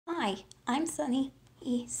Hi, I'm Sunny,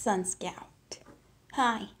 Sun Scout.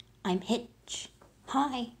 Hi, I'm Hitch.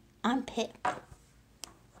 Hi, I'm Pip.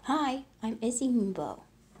 Hi, I'm Izzy Moonbow.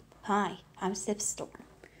 Hi, I'm Sipstorm.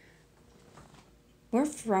 We're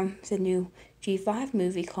from the new G5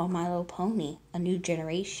 movie called My Little Pony, A New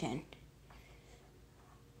Generation.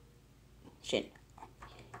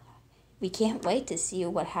 We can't wait to see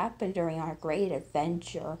what happened during our great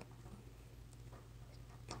adventure.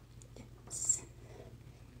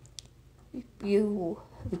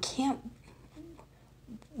 We can't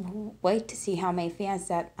wait to see how many fans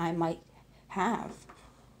that I might have.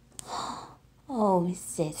 Oh,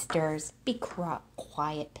 sisters, be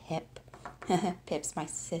quiet, Pip. Pip's my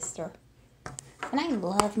sister. And I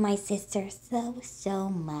love my sister so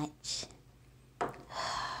much.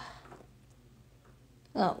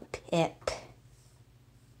 Oh, Pip.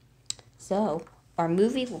 So, our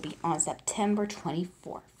movie will be on September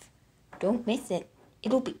 24th. Don't miss it.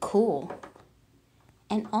 It'll be cool.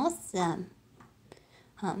 And awesome.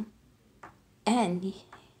 And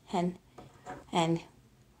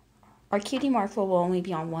our cutie mark will only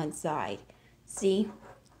be on one side. See?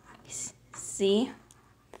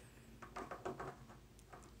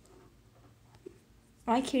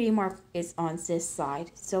 My cutie mark is on this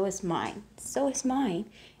side. So is mine.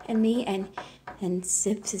 And me and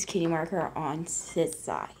Sips' cutie mark are on this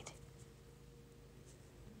side.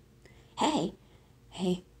 Hey.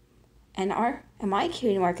 And my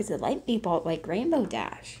cutie mark is a lightning bolt like Rainbow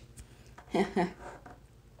Dash.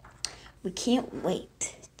 We can't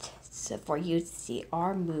wait for you to see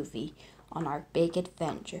our movie on our big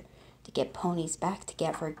adventure to get ponies back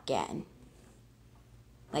together again,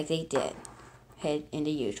 like they did in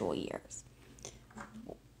the usual years.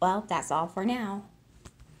 Well, that's all for now.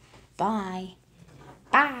 Bye.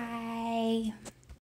 Bye.